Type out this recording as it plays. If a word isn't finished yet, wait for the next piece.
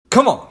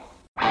Come on.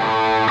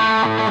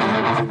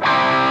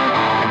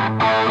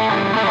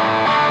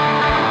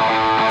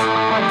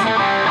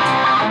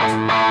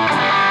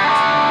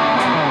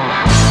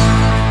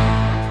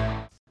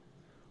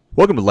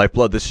 Welcome to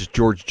Lifeblood. This is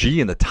George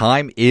G, and the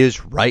time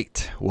is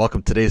right.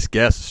 Welcome to today's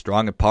guest,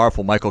 strong and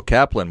powerful Michael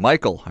Kaplan.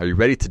 Michael, are you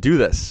ready to do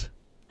this?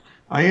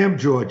 I am,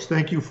 George.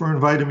 Thank you for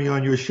inviting me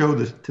on your show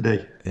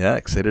today. Yeah,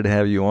 excited to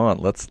have you on.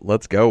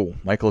 Let's go.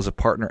 Michael is a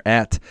partner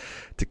at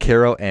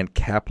DeCaro and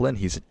Kaplan.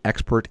 He's an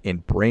expert in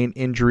brain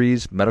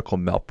injuries, medical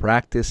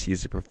malpractice.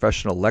 He's a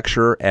professional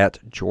lecturer at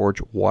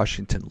George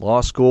Washington Law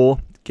School.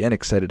 Again,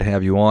 excited to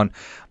have you on.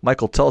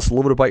 Michael, tell us a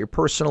little bit about your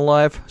personal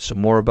life, some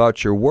more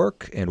about your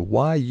work, and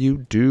why you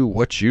do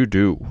what you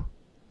do.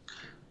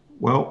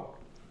 Well,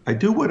 I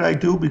do what I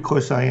do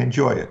because I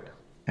enjoy it.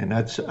 And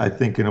that's, I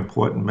think, an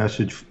important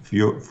message for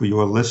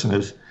your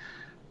listeners.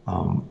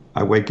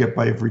 I wake up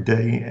every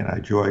day and I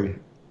enjoy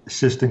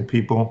assisting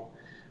people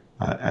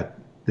at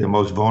their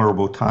most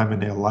vulnerable time in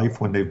their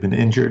life when they've been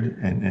injured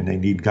and they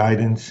need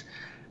guidance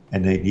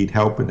and they need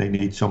help and they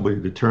need somebody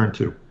to turn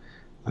to.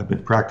 I've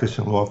been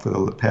practicing law for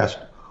the past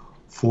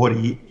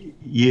 40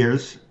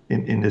 years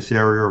in this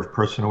area of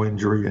personal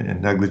injury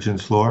and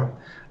negligence law.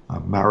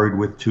 I'm married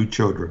with 2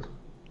 children.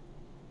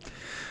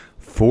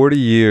 40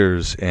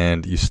 years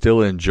and you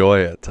still enjoy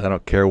it. I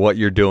don't care what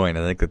you're doing.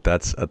 I think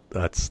that's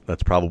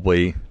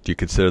probably, do you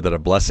consider that a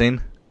blessing?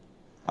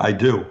 I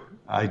do.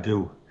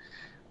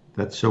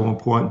 That's so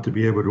important to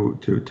be able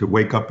to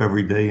wake up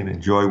every day and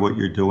enjoy what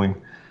you're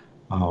doing.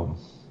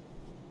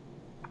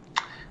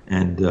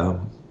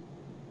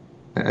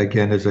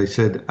 Again, as I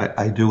said,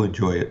 I do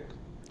enjoy it.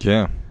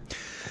 Yeah.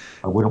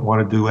 I wouldn't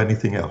want to do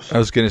anything else. I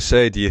was going to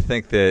say, do you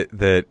think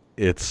that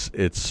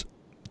it's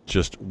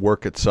just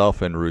work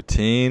itself and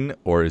routine,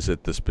 or is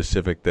it the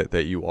specific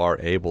that you are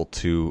able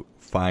to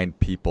find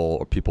people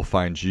or people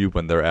find you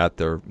when they're at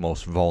their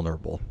most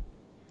vulnerable,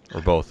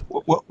 or both?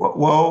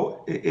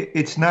 Well,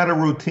 it's not a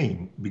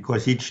routine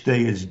because each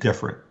day is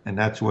different, and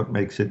that's what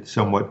makes it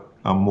somewhat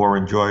more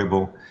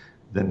enjoyable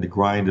than the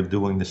grind of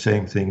doing the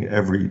same thing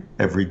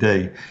every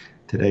day.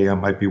 Today I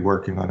might be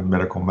working on a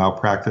medical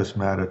malpractice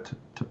matter.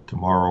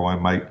 Tomorrow I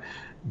might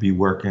be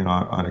working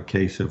on a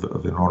case of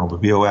an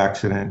automobile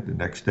accident. The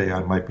next day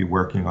I might be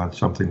working on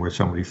something where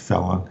somebody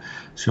fell on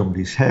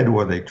somebody's head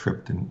or they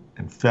tripped and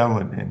fell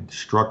and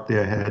struck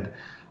their head.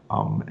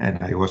 And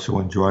I also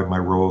enjoy my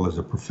role as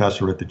a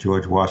professor at the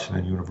George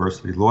Washington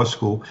University Law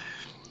School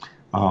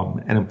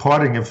and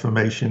imparting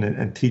information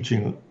and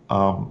teaching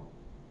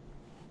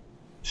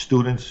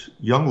students,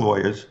 young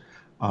lawyers,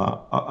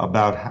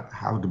 about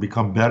how to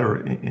become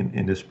better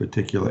in this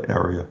particular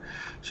area.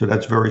 So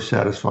that's very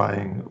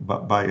satisfying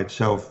by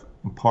itself,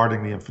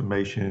 imparting the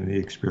information and the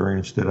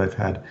experience that I've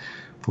had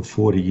for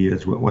 40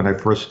 years. When I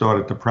first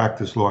started to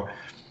practice law,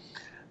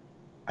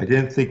 I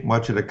didn't think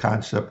much of the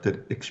concept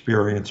that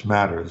experience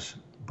matters.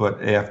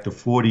 But after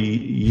 40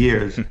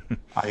 years,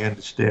 I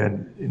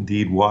understand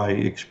indeed why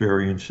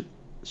experience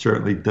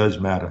certainly does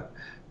matter.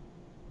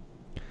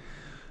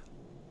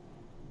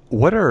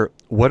 What are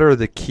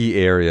the key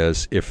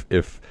areas, if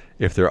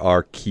there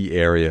are key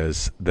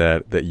areas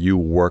that you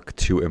work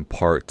to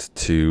impart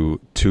to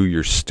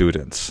your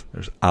students?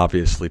 There's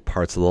obviously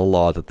parts of the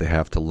law that they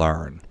have to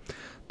learn.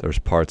 There's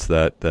parts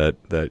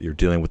that you're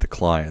dealing with the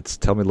clients.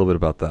 Tell me a little bit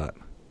about that.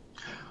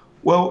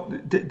 Well,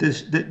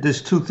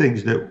 there's 2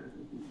 things that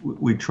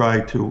we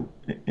try to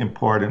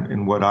impart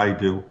in what I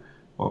do,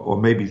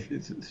 or maybe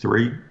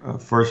 3.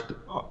 First,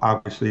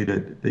 obviously,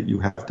 that you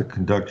have to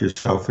conduct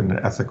yourself in an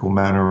ethical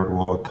manner at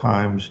all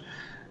times,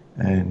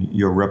 and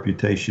your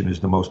reputation is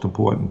the most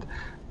important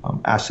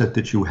asset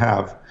that you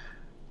have.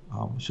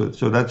 So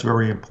that's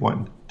very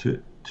important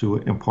to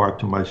impart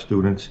to my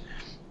students.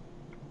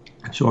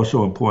 It's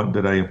also important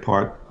that I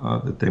impart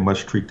that they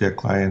must treat their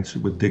clients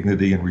with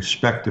dignity and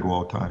respect at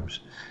all times,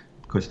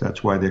 because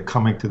that's why they're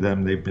coming to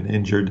them. They've been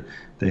injured,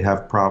 they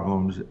have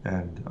problems,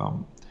 and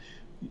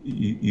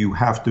you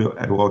have to,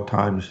 at all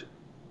times,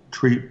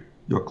 treat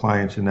your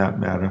clients in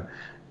that manner.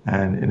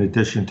 And in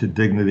addition to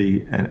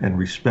dignity and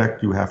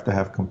respect, you have to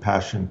have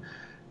compassion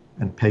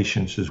and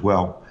patience as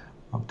well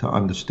to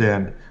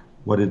understand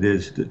what it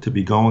is to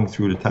be going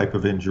through the type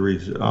of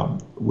injuries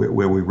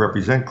where we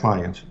represent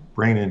clients,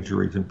 brain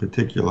injuries in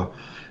particular.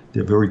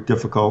 They're very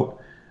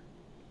difficult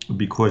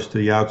because to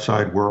the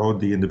outside world,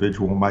 the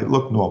individual might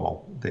look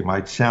normal. They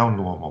might sound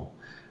normal.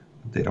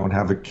 They don't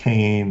have a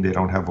cane, they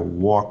don't have a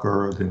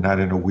walker, they're not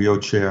in a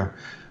wheelchair,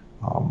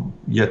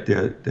 yet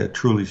they're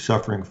truly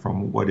suffering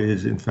from what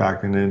is, in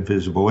fact, an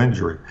invisible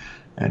injury.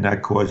 And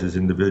that causes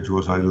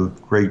individuals a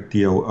great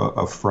deal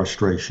of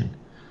frustration.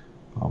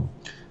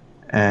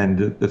 And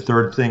the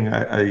third thing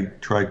I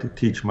try to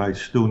teach my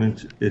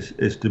students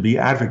is to be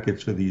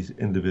advocates for these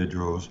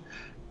individuals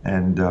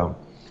and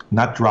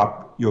not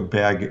drop your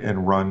bag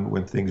and run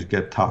when things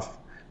get tough,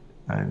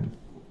 and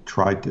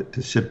try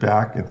to sit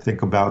back and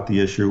think about the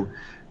issue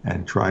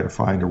and try to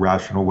find a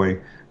rational way,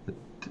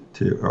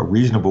 a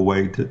reasonable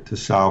way to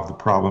solve the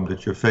problem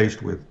that you're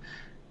faced with,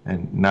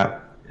 and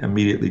not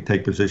immediately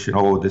take position.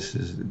 Oh, this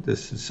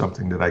is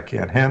something that I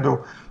can't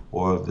handle,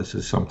 or this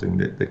is something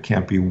that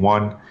can't be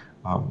won.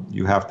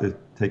 You have to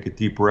take a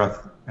deep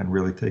breath and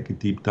really take a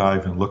deep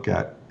dive and look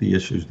at the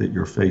issues that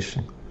you're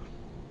facing.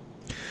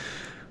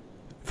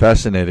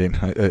 Fascinating.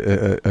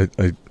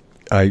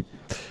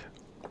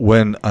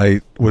 When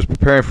I was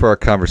preparing for our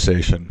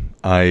conversation,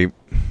 I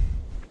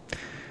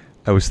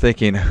was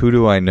thinking, who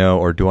do I know,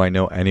 or do I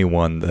know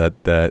anyone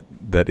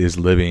that is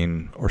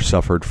living or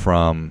suffered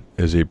from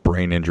as a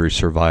brain injury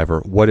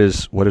survivor? What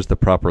is the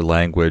proper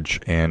language?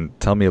 And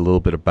tell me a little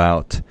bit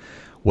about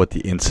what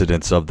the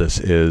incidence of this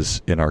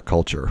is in our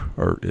culture,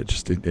 or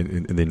just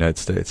in the United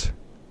States.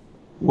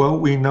 Well,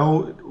 we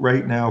know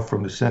right now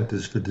from the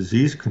Centers for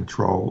Disease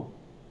Control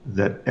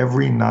that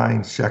every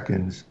 9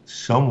 seconds,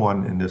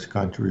 someone in this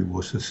country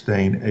will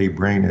sustain a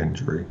brain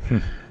injury,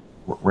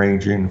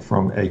 ranging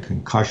from a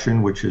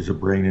concussion, which is a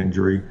brain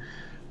injury,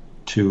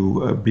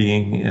 to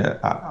being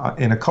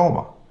in a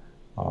coma.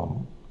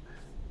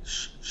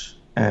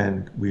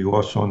 And we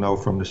also know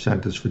from the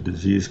Centers for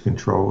Disease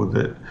Control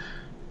that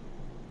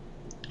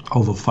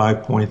over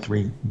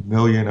 5.3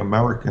 million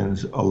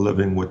Americans are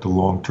living with the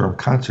long-term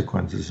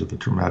consequences of a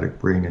traumatic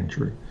brain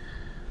injury.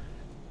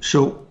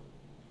 So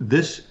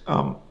this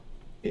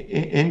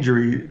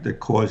injury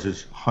that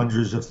causes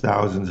hundreds of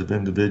thousands of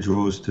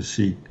individuals to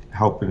seek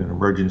help in an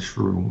emergency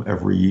room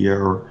every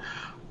year,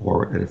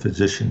 or at a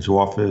physician's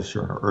office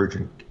or an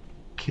urgent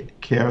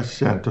care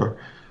center,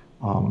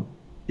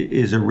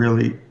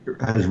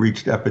 has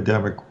reached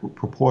epidemic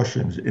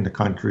proportions in the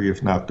country,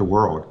 if not the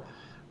world.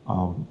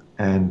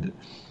 And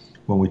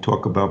when we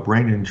talk about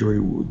brain injury,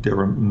 there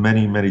are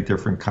many, many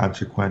different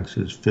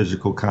consequences: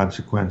 physical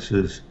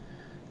consequences,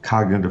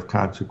 cognitive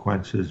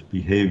consequences,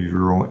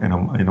 behavioral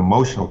and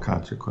emotional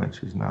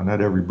consequences. Now,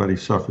 not everybody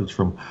suffers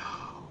from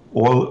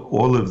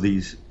all of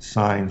these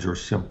signs or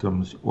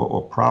symptoms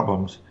or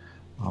problems,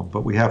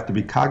 but we have to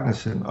be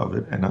cognizant of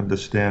it and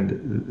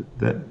understand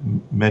that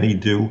many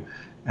do,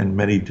 and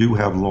many do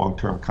have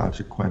long-term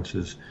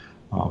consequences.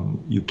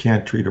 You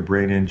can't treat a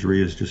brain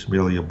injury as just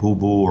merely a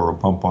boo-boo or a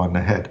bump on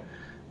the head.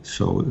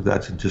 So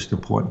that's just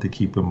important to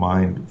keep in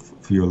mind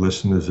for your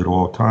listeners at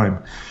all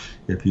time.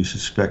 If you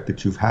suspect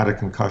that you've had a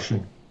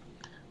concussion,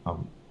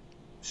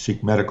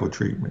 seek medical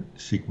treatment,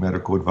 seek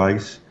medical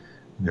advice.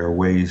 There are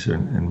ways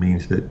and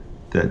means that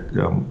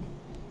the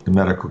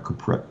medical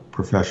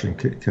profession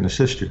can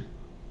assist you.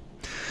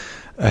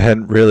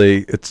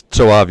 It's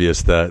so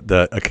obvious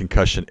that a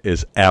concussion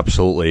is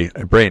absolutely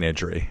a brain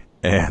injury.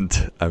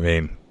 And I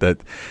mean,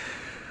 that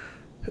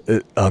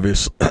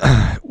obviously,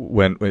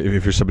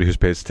 if you're somebody who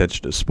pays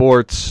attention to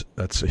sports,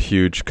 that's a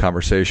huge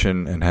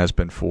conversation and has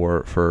been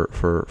for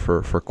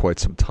quite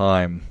some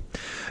time.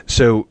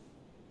 So,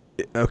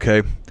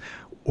 okay,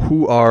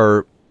 who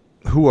are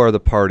the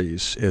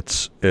parties?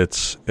 It's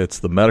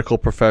the medical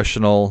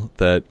professional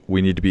that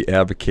we need to be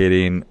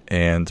advocating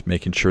and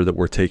making sure that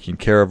we're taking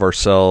care of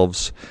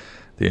ourselves.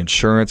 The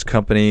insurance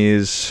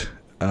companies,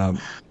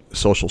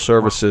 social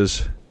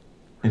services.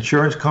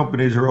 Insurance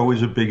companies are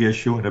always a big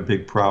issue and a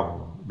big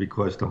problem,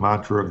 because the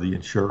mantra of the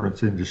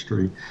insurance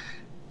industry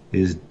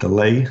is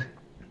delay,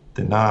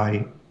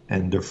 deny,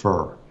 and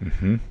defer.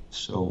 Mm-hmm.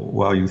 So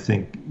while you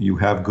think you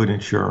have good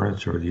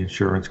insurance, or the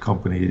insurance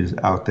company is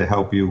out to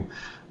help you,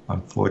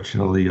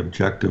 unfortunately,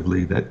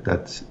 objectively,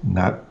 that's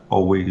not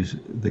always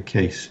the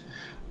case.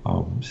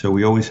 So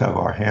we always have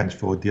our hands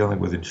full dealing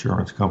with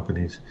insurance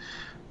companies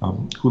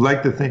who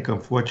like to think,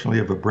 unfortunately,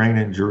 of a brain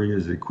injury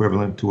as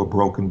equivalent to a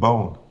broken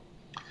bone,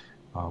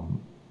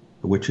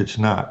 which it's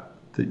not.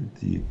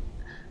 The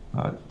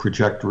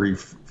trajectory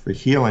for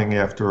healing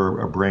after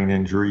a brain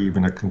injury,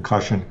 even a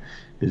concussion,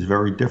 is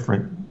very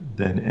different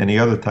than any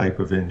other type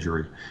of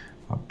injury.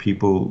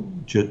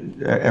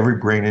 Every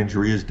brain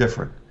injury is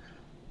different.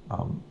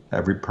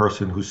 Every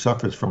person who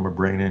suffers from a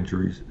brain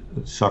injury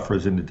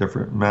suffers in a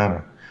different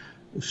manner.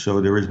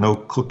 So there is no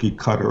cookie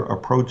cutter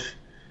approach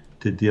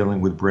to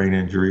dealing with brain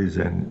injuries,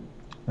 and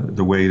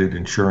the way that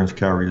insurance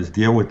carriers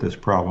deal with this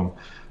problem,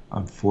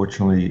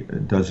 unfortunately,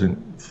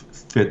 doesn't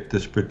fit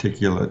this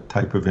particular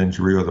type of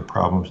injury or the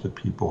problems that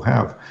people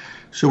have.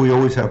 So we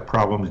always have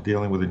problems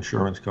dealing with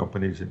insurance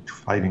companies and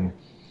fighting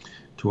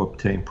to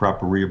obtain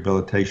proper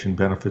rehabilitation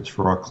benefits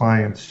for our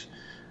clients,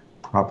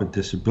 proper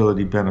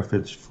disability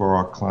benefits for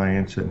our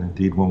clients, and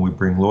indeed when we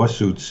bring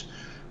lawsuits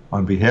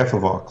on behalf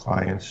of our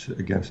clients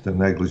against the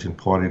negligent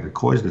party that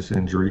caused this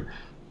injury,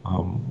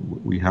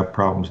 we have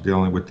problems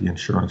dealing with the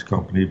insurance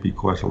company,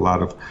 because a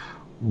lot of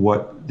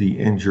what the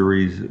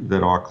injuries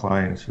that our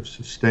clients have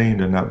sustained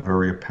are not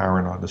very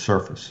apparent on the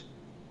surface.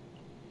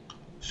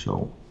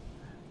 So,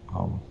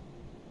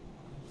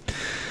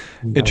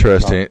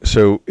 interesting.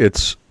 So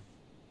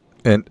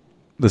and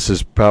this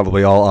is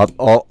probably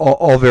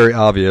all very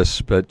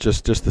obvious, but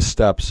just the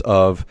steps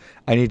of,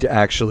 I need to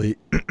actually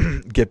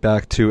get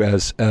back to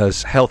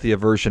as healthy a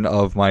version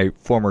of my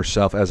former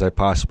self as I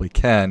possibly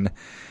can.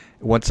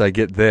 Once I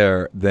get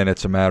there, then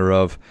it's a matter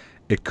of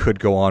it could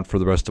go on for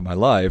the rest of my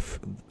life,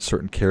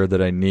 certain care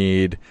that I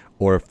need,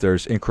 or if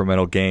there's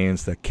incremental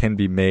gains that can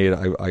be made,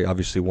 I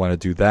obviously want to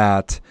do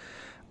that.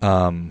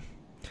 And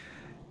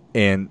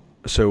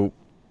so,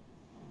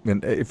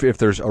 and if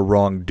there's a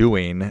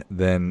wrongdoing,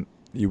 then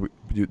you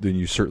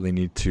certainly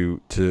need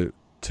to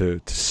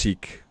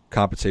seek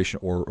compensation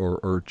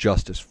or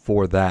justice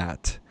for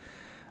that.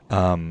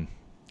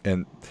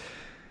 And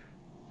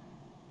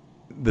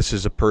this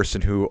is a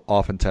person who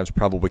oftentimes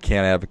probably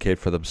can't advocate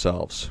for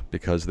themselves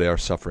because they are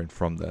suffering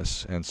from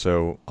this. And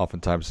so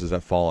oftentimes does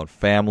that fall on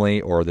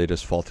family, or they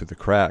just fall through the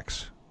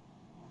cracks?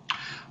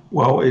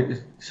 Well,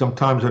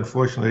 sometimes,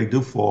 unfortunately, they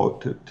do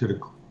fall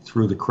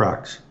through the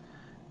cracks.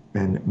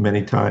 And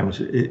many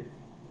times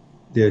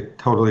they're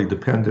totally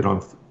dependent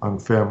on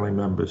family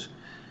members.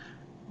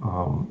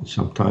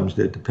 Sometimes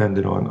they're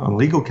dependent on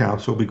legal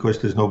counsel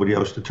because there's nobody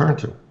else to turn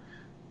to.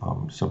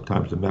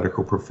 Sometimes the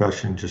medical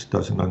profession just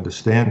doesn't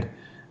understand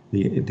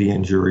the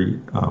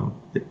injury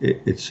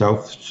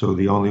itself, so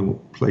the only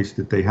place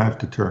that they have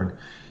to turn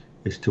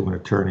is to an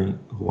attorney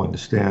who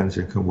understands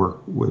and can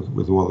work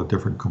with all the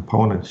different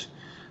components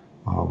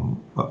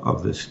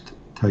of this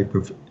type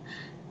of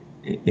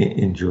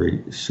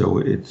injury. So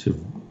it's a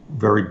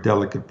very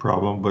delicate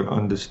problem, but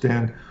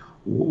understand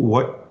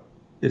what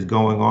is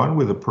going on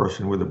with a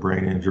person with a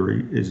brain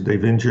injury is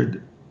they've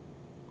injured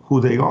who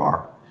they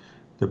are.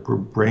 The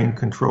brain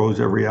controls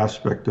every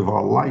aspect of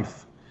our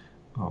life.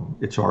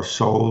 It's our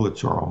soul,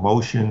 it's our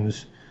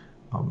emotions,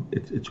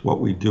 it's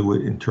what we do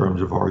in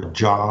terms of our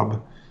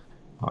job,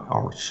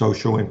 our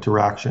social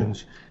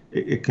interactions.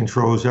 It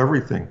controls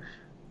everything.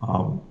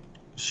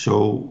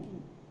 So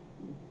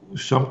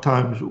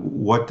sometimes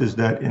what does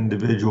that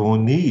individual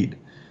need?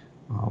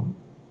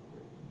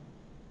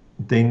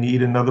 They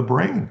need another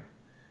brain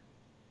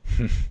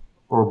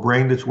or a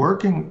brain that's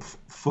working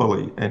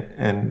fully.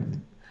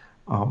 And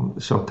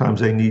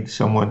sometimes they need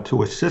someone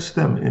to assist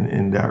them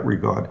in that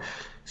regard.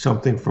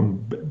 Something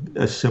from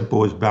as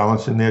simple as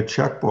balancing their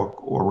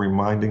checkbook or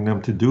reminding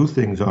them to do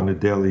things on a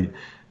daily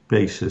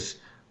basis.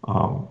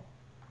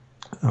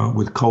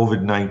 With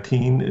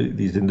COVID-19,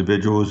 these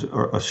individuals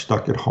are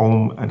stuck at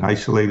home and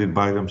isolated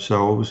by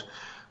themselves,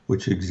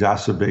 which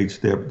exacerbates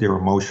their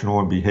emotional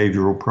and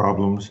behavioral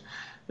problems.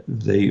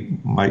 They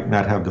might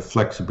not have the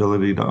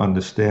flexibility to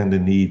understand the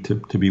need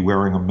to be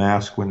wearing a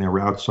mask when they're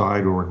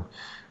outside or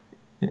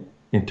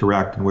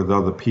interacting with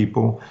other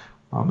people.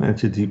 And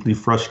it's a deeply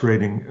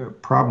frustrating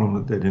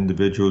problem that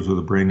individuals with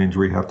a brain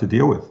injury have to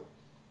deal with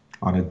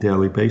on a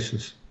daily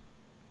basis.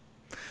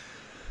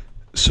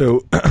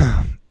 So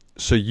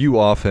you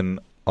often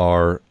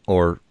are,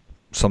 or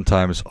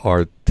sometimes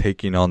are,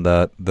 taking on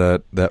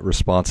that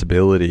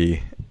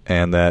responsibility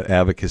and that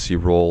advocacy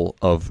role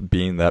of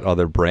being that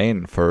other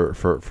brain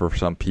for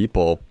some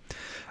people.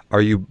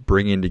 Are you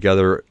bringing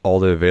together all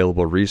the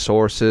available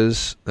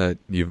resources that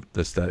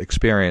that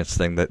experience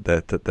thing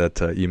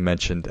that you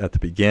mentioned at the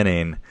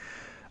beginning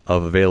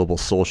of available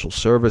social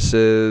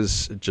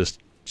services?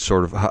 Just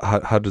sort of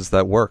how does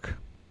that work?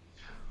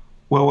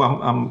 Well,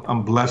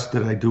 I'm blessed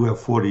that I do have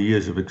 40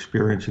 years of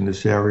experience in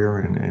this area,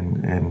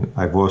 and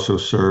I've also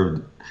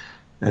served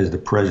as the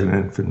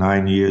president for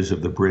 9 years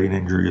of the Brain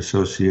Injury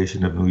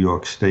Association of New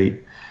York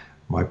State.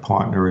 My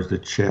partner is the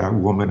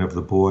chairwoman of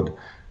the board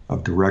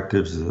of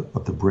directors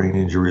of the Brain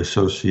Injury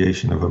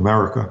Association of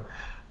America,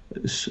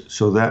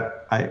 so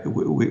that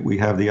we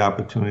have the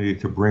opportunity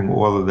to bring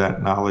all of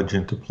that knowledge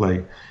into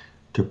play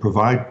to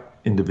provide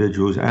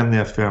individuals and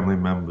their family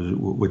members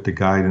with the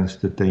guidance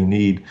that they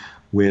need,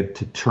 where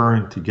to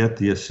turn to get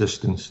the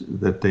assistance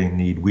that they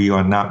need. We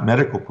are not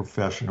medical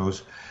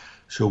professionals,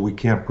 so we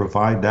can't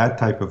provide that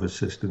type of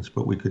assistance,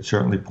 but we could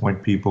certainly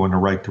point people in the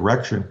right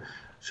direction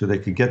so they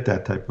could get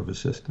that type of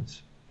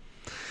assistance.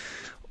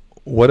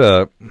 What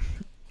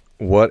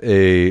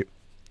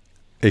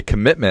a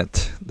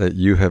commitment that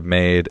you have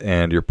made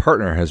and your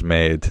partner has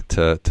made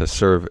to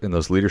serve in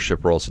those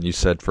leadership roles. And you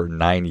said for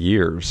 9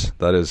 years,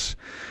 that is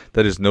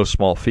no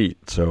small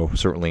feat. So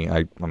certainly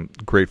I'm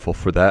grateful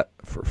for that,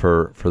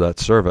 for that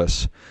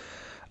service,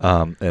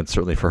 and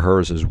certainly for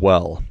hers as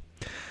well.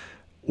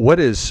 What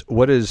is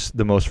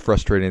the most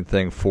frustrating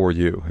thing for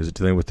you? Is it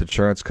dealing with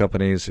insurance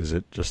companies? Is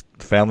it just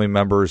family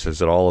members?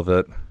 Is it all of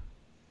it?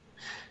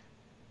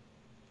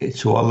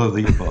 It's all of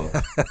the above.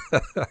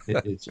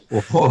 It's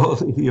all of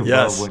the above.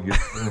 Yes. When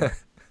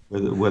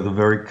you're with a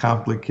very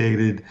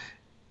complicated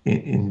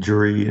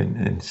injury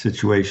and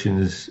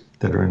situations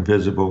that are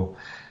invisible,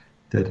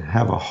 that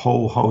have a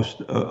whole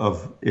host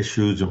of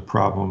issues and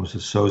problems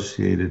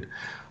associated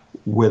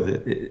with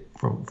it,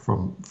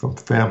 from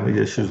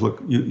family issues.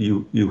 Look,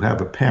 you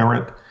have a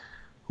parent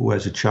who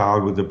has a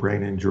child with a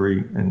brain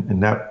injury,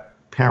 and that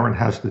parent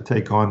has to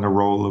take on the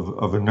role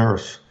of a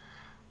nurse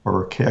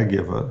or a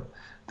caregiver.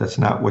 That's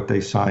not what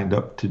they signed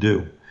up to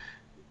do.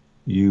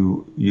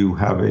 You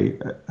have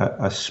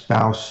a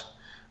spouse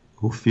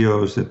who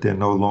feels that they're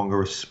no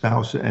longer a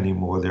spouse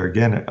anymore. They're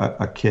again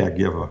a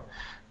caregiver.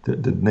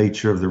 The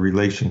nature of the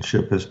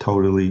relationship has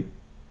totally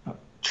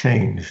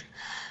changed.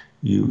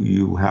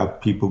 You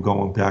have people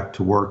going back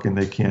to work and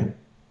they can't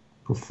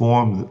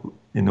perform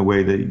in the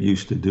way they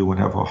used to do and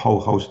have a whole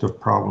host of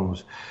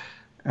problems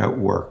at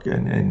work.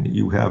 And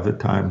you have at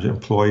times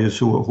employers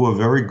who are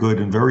very good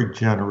and very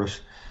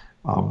generous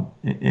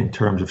in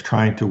terms of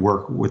trying to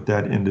work with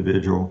that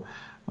individual.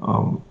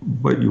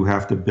 But you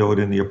have to build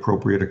in the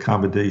appropriate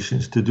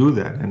accommodations to do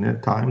that. And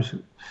at times,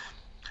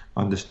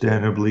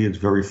 understandably, it's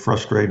very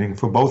frustrating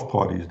for both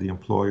parties, the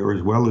employer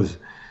as well as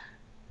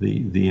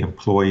the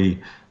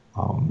employee.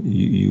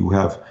 You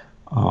have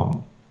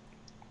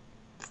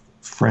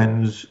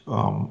friends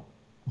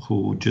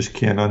who just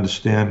can't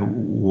understand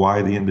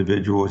why the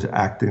individual is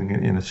acting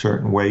in a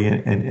certain way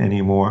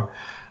anymore.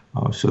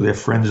 So their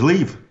friends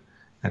leave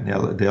and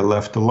they're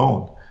left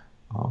alone.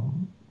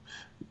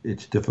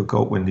 It's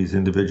difficult when these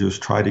individuals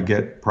try to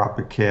get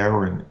proper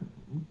care and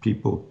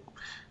people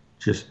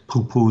just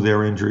poo-poo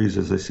their injuries,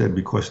 as I said,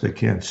 because they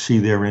can't see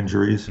their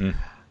injuries.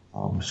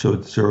 So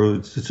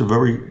it's a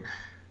very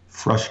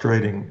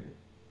frustrating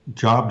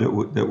job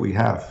that we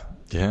have.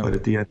 Yeah. But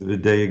at the end of the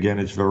day, again,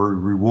 it's very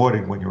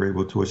rewarding when you're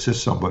able to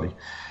assist somebody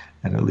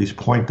and at least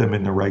point them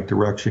in the right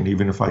direction,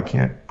 even if I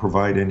can't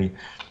provide any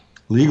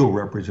legal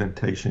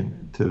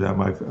representation to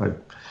them. I've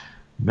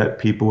met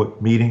people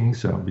at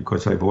meetings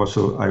because I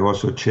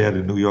also chaired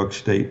the New York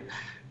State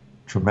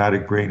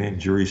Traumatic Brain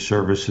Injury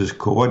Services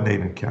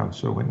Coordinating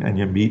Council, and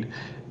you meet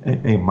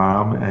a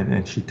mom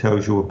and she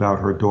tells you about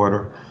her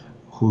daughter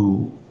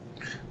who,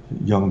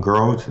 young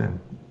girls and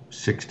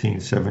 16,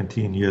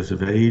 17 years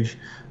of age,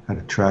 had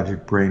a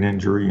tragic brain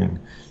injury and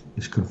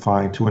is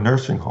confined to a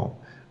nursing home.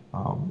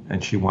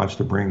 And she wants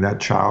to bring that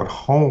child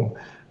home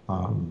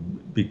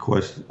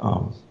because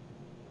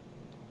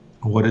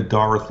what did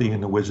Dorothy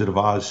and the Wizard of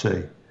Oz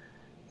say?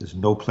 There's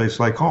no place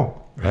like home.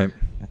 Right.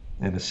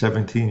 And a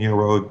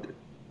 17-year-old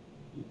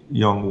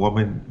young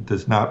woman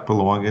does not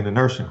belong in a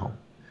nursing home.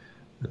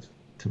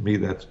 To me,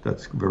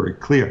 that's very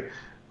clear.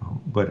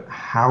 But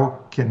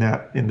how can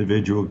that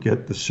individual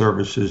get the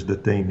services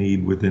that they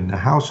need within the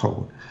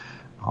household?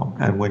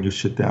 And when you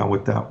sit down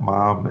with that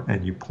mom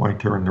and you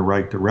point her in the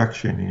right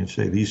direction and you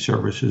say, these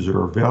services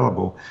are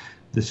available,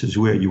 this is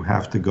where you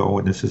have to go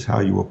and this is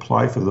how you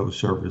apply for those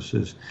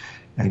services,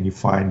 and you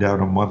find out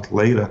a month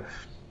later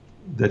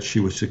that she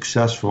was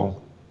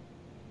successful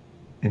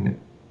in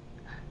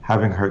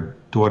having her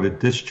daughter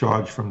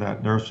discharged from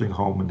that nursing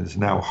home and is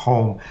now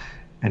home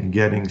and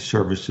getting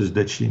services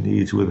that she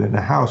needs within the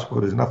house.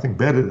 Well, there's nothing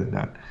better than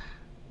that.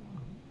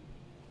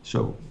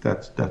 So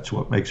that's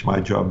what makes my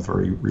job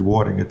very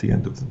rewarding at the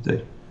end of the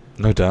day.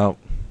 No doubt.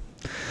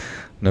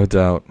 No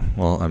doubt.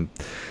 Well, I'm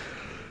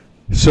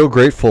so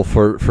grateful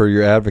for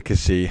your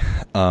advocacy,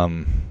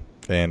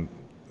 and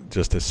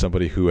just as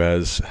somebody who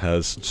has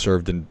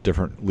served in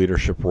different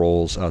leadership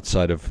roles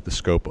outside of the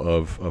scope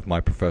of my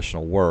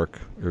professional work,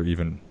 or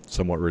even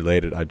somewhat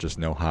related, I just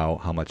know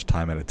how much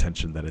time and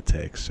attention that it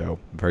takes. So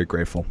I'm very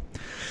grateful.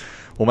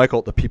 Well,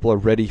 Michael, the people are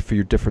ready for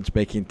your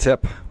difference-making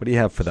tip. What do you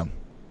have for them?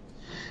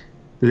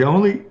 The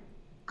only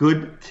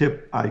good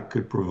tip I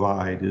could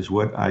provide is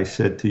what I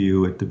said to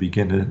you at the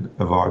beginning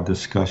of our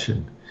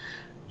discussion.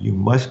 You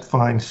must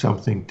find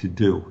something to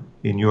do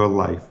in your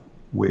life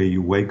where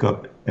you wake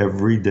up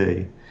every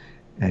day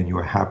and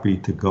you're happy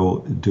to go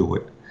do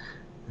it.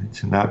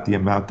 It's not the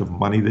amount of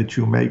money that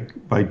you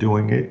make by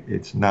doing it.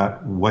 It's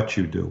not what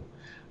you do,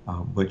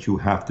 but you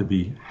have to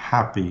be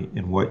happy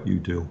in what you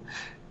do.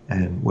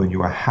 And when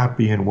you are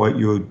happy in what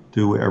you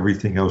do,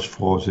 everything else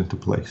falls into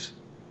place.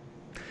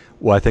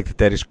 Well, I think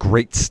that is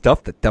great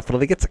stuff. That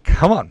definitely gets it.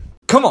 Come on.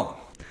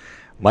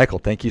 Michael,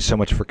 thank you so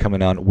much for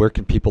coming on. Where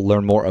can people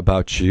learn more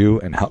about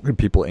you, and how can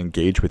people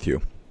engage with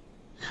you?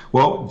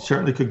 Well,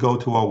 certainly could go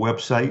to our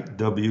website,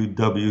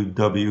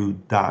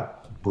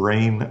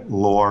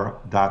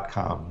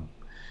 www.brainlaw.com,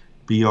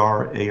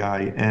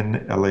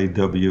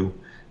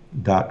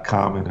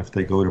 BRAINLAW.com. And if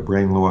they go to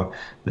Brain Law,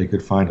 they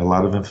could find a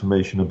lot of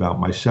information about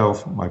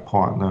myself, my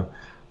partner,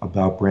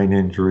 about brain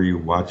injury,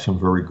 watch some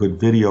very good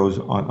videos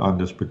on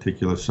this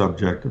particular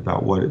subject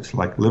about what it's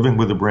like living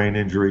with a brain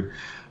injury,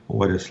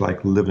 what it's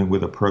like living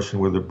with a person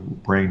with a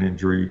brain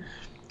injury,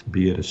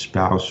 be it a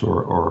spouse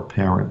or a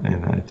parent.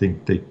 And I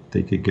think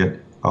they could get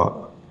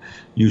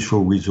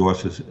useful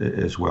resources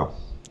as well.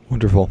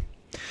 Wonderful.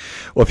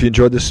 Well, if you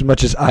enjoyed this as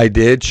much as I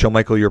did, show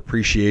Michael your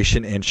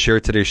appreciation and share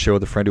today's show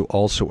with a friend who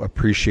also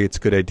appreciates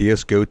good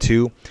ideas. Go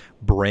to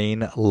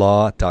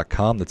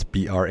brainlaw.com. That's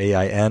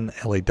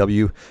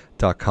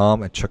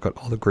BRAINLAW.com, and check out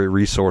all the great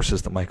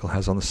resources that Michael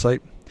has on the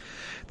site.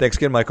 Thanks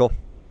again, Michael.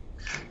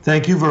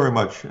 Thank you very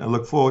much. I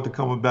look forward to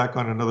coming back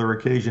on another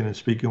occasion and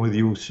speaking with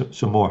you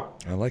some more.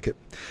 I like it.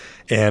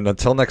 And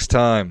until next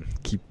time,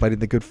 keep fighting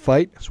the good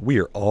fight, as we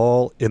are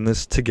all in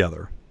this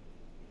together.